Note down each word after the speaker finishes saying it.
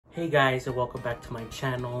Hey guys, and welcome back to my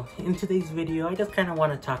channel. In today's video, I just kind of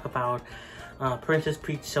want to talk about Princess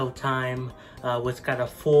Peach Showtime, which got a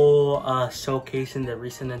full showcase in the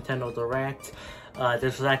recent Nintendo Direct.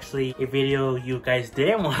 This was actually a video you guys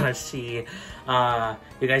didn't want to see. You guys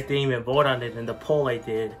didn't even vote on it in the poll I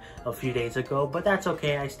did a few days ago, but that's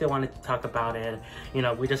okay. I still wanted to talk about it. You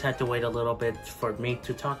know, we just had to wait a little bit for me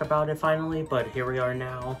to talk about it finally, but here we are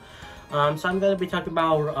now. So I'm going to be talking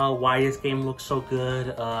about why this game looks so good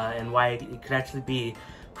and why it could actually be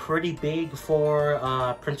pretty big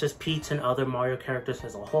for Princess Peach and other Mario characters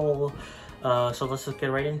as a whole. So let's just get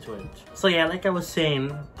right into it. So yeah, like I was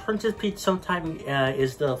saying, Princess Peach Showtime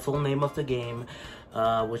is the full name of the game,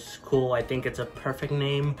 which is cool. I think it's a perfect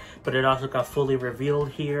name, but it also got fully revealed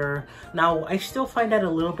here. Now, I still find that a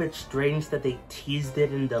little bit strange that they teased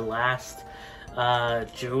it in the last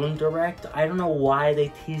June Direct. I don't know why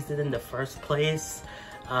they teased it in the first place.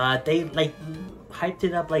 They like hyped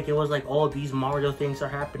it up like it was like, oh, these Mario things are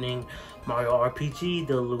happening. Mario RPG,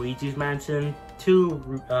 the Luigi's Mansion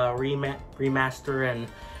 2 remaster, and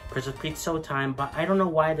Princess Peach Showtime, but I don't know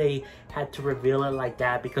why they had to reveal it like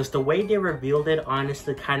that, because the way they revealed it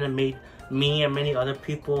honestly kind of made me and many other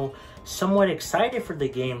people somewhat excited for the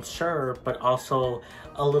game, sure, but also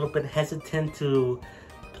a little bit hesitant to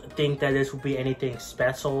think that this would be anything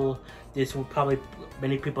special. This would probably,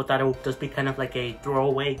 many people thought it would just be kind of like a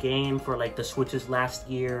throwaway game for like the Switch's last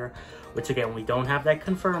year, which again, we don't have that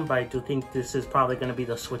confirmed, but I do think this is probably going to be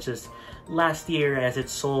the Switch's last year as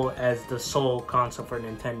the sole console for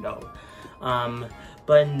Nintendo.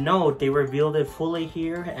 But no, they revealed it fully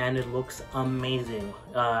here and it looks amazing.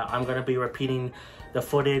 I'm going to be repeating the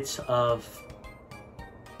footage of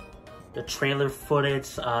the trailer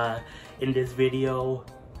footage in this video.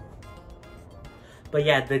 But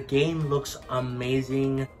yeah, the game looks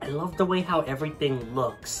amazing. I love the way how everything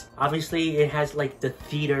looks. Obviously, it has like the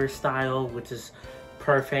theater style, which is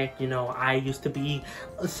perfect. You know, I used to be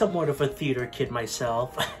somewhat of a theater kid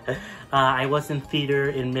myself. I was in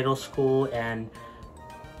theater in middle school and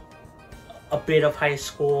a bit of high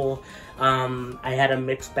school. I had a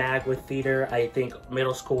mixed bag with theater. I think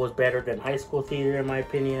middle school was better than high school theater in my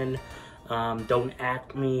opinion. Don't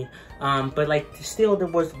at me, but like still there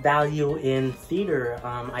was value in theater.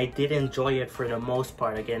 I did enjoy it for the most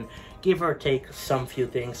part, again, give or take some few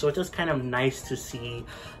things, so it's just kind of nice to see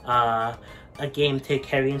a game take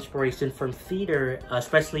heavy inspiration from theater,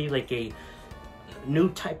 especially like a new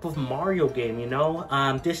type of Mario game, you know.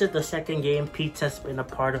 This is the second game Peach has been a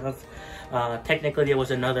part of. Technically there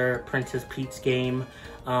was another Princess Peach game,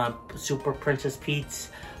 Super Princess Peach,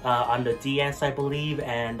 on the DS, I believe,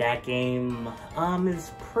 and that game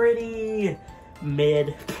is pretty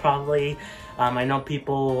mid, probably. I know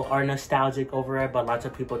people are nostalgic over it, but lots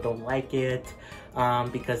of people don't like it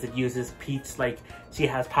because it uses Peach, like she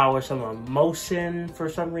has powers from emotion for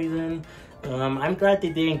some reason. I'm glad they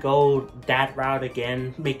didn't go that route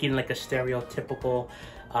again, making like a stereotypical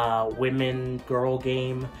girl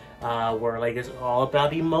game. Where like it's all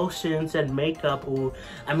about emotions and makeup. Ooh,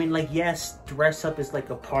 I mean, like, yes, dress up is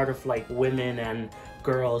like a part of like women and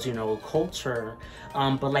girls, you know, culture,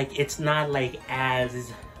 but like it's not like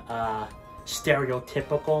as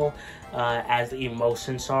stereotypical as the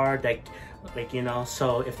emotions are, like you know,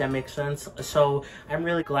 so if that makes sense. So I'm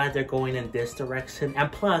really glad they're going in this direction,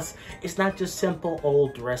 and plus it's not just simple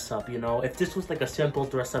old dress up, you know. If this was like a simple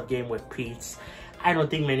dress up game with Peach, I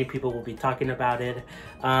don't think many people will be talking about it,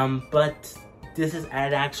 but this is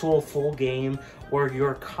an actual full game where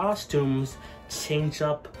your costumes change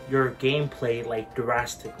up your gameplay like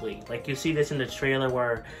drastically. Like you see this in the trailer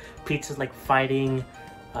where Peach is like fighting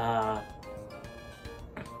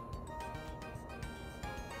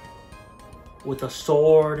with a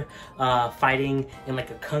sword, fighting in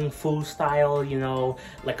like a kung fu style, you know,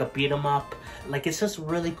 like a beat 'em up. Like, it's just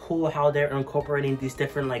really cool how they're incorporating these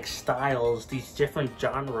different like styles, these different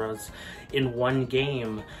genres in one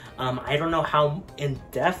game. I don't know how in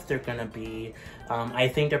depth they're gonna be. I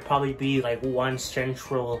think there'll probably be like one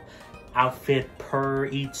central outfit per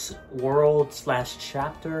each world /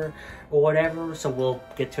 chapter or whatever, so we'll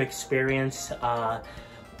get to experience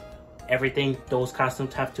everything those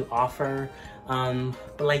costumes have to offer. But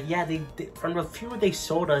like, yeah, they from the few they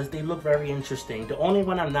showed us, they look very interesting. The only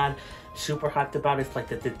one I'm not super hyped about is like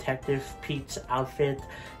the Detective Peach outfit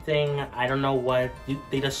thing. I don't know what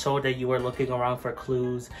they just showed, that you were looking around for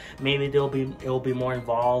clues. Maybe it'll be more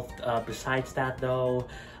involved besides that though.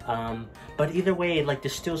 But either way, like,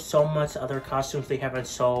 there's still so much other costumes they haven't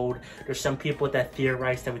sold. There's some people that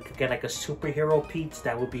theorize that we could get like a superhero Peach,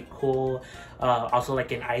 that would be cool. Also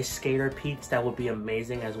like an ice skater Peach, that would be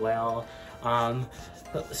amazing as well.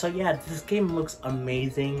 So yeah, this game looks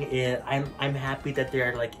amazing. I'm happy that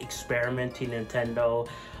they're like experimenting Nintendo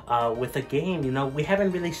with a game. You know, we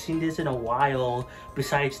haven't really seen this in a while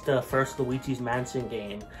besides the first Luigi's Mansion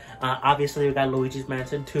game. Obviously we got Luigi's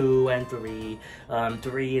Mansion 2 and 3.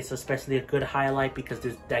 3 is especially a good highlight because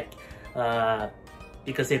there's that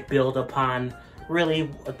because they build upon really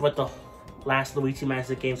what the last Luigi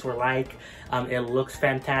Mansion games were like. It looks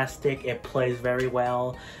fantastic, it plays very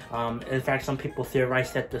well. In fact, some people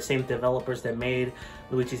theorize that the same developers that made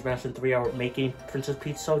Luigi's Mansion 3 are making Princess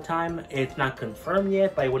Peach Showtime. It's not confirmed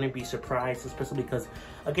yet, but I wouldn't be surprised, especially because,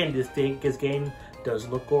 again, this game does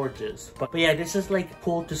look gorgeous. But yeah, this is like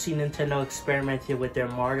cool to see Nintendo experimenting with their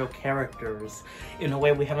Mario characters in a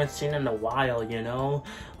way we haven't seen in a while, you know?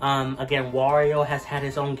 Again, Wario has had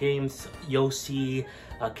his own games, Yoshi,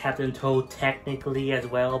 Captain Toad technically as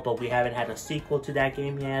well, but we haven't had a sequel to that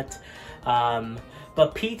game yet.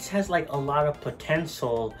 But Peach has like a lot of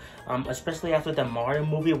potential, especially after the Mario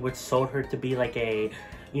movie, which sold her to be like a,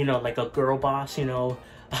 you know, like a girl boss, you know.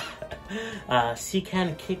 She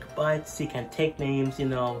can kick butt, she can take names, you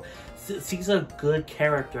know. She's a good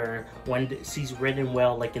character when she's written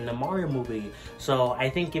well, like in the Mario movie. So I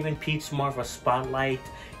think giving Peach more of a spotlight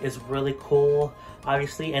is really cool,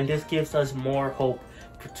 obviously, and this gives us more hope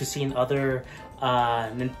to seeing other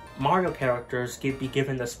Mario characters be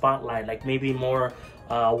given the spotlight, like maybe more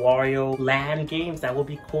Wario Land games. That would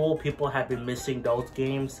be cool. People have been missing those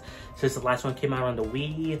games since the last one came out on the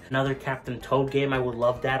Wii. Another Captain Toad game, I would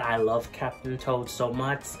love that. I love Captain Toad so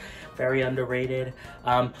much. Very underrated.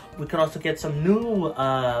 We could also get some new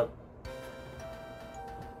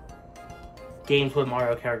games with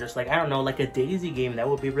Mario characters, like, I don't know, like a Daisy game. That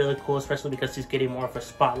would be really cool, especially because she's getting more of a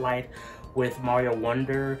spotlight with Mario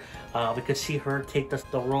Wonder. We could see her take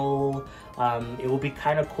the role. It would be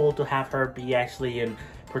kind of cool to have her be actually in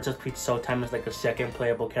Princess Peach Showtime as like a second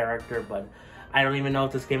playable character, but I don't even know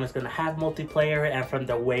if this game is going to have multiplayer, and from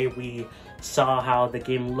the way we saw how the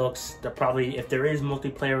game looks, probably, if there is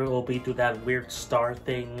multiplayer, it will be through that weird star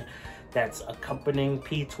thing that's accompanying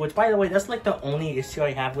Peach, which, by the way, that's like the only issue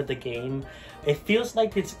I have with the game. It feels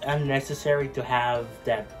like it's unnecessary to have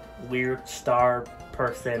that weird star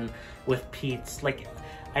person with Peach. Like,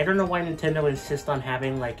 I don't know why Nintendo insists on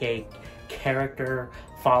having like a character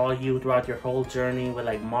follow you throughout your whole journey with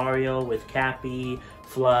like Mario, with Cappy,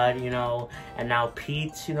 Flood, you know, and now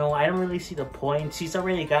Peach, you know. I don't really see the point. She's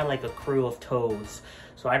already got like a crew of Toads,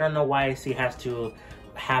 so I don't know why she has to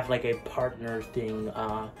have like a partner thing.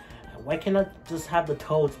 Why cannot just have the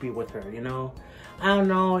Toads be with her, you know? I don't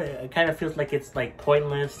know, it kind of feels like it's like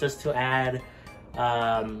pointless just to add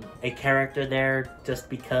a character there just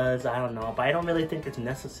because, I don't know, but I don't really think it's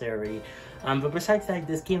necessary. But besides that,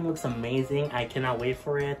 this game looks amazing. I cannot wait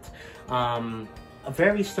for it.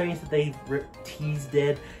 Very strange that they teased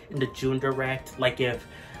it in the June Direct.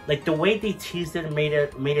 Like the way they teased it made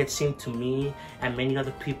it seem to me and many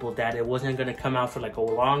other people that it wasn't going to come out for like a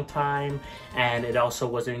long time, and it also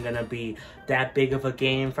wasn't going to be that big of a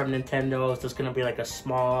game from Nintendo. It's just going to be like a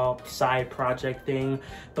small side project thing.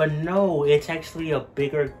 But no, it's actually a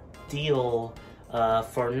bigger deal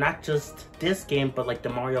for not just this game, but like the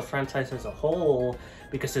Mario franchise as a whole,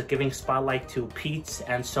 because it's giving spotlight to Peach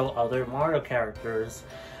and so other Mario characters.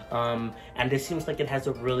 And this seems like it has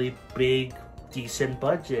a really big, decent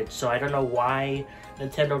budget, so I don't know why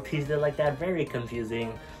Nintendo teased it like that. Very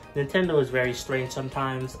confusing. Nintendo is very strange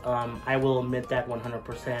sometimes. I will admit that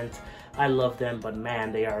 100%. I love them, but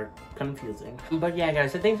man, they are confusing. But yeah,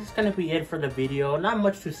 guys, I think that's gonna be it for the video. Not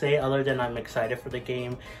much to say other than I'm excited for the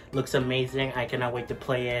game. Looks amazing. I cannot wait to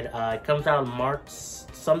play it. It comes out March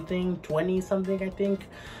something, 20 something, I think.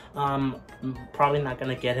 Probably not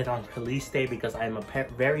gonna get it on release day because I'm a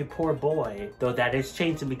very poor boy, though that is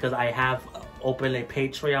changing because I have opened a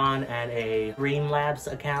Patreon and a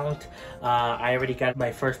Streamlabs account. I already got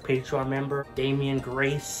my first Patreon member, Damian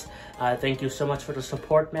Grace. Thank you so much for the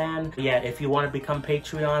support, man. Yeah, if you want to become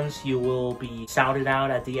Patreons, you will be shouted out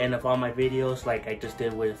at the end of all my videos like I just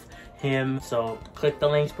did with him. So click the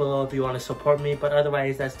links below if you want to support me, but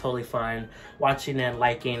otherwise that's totally fine. Watching and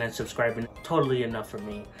liking and subscribing, totally enough for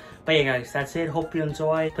me. But yeah, guys, that's it. Hope you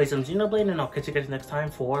enjoy. Play some Xenoblade, and I'll catch you guys next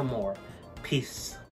time for more. Peace.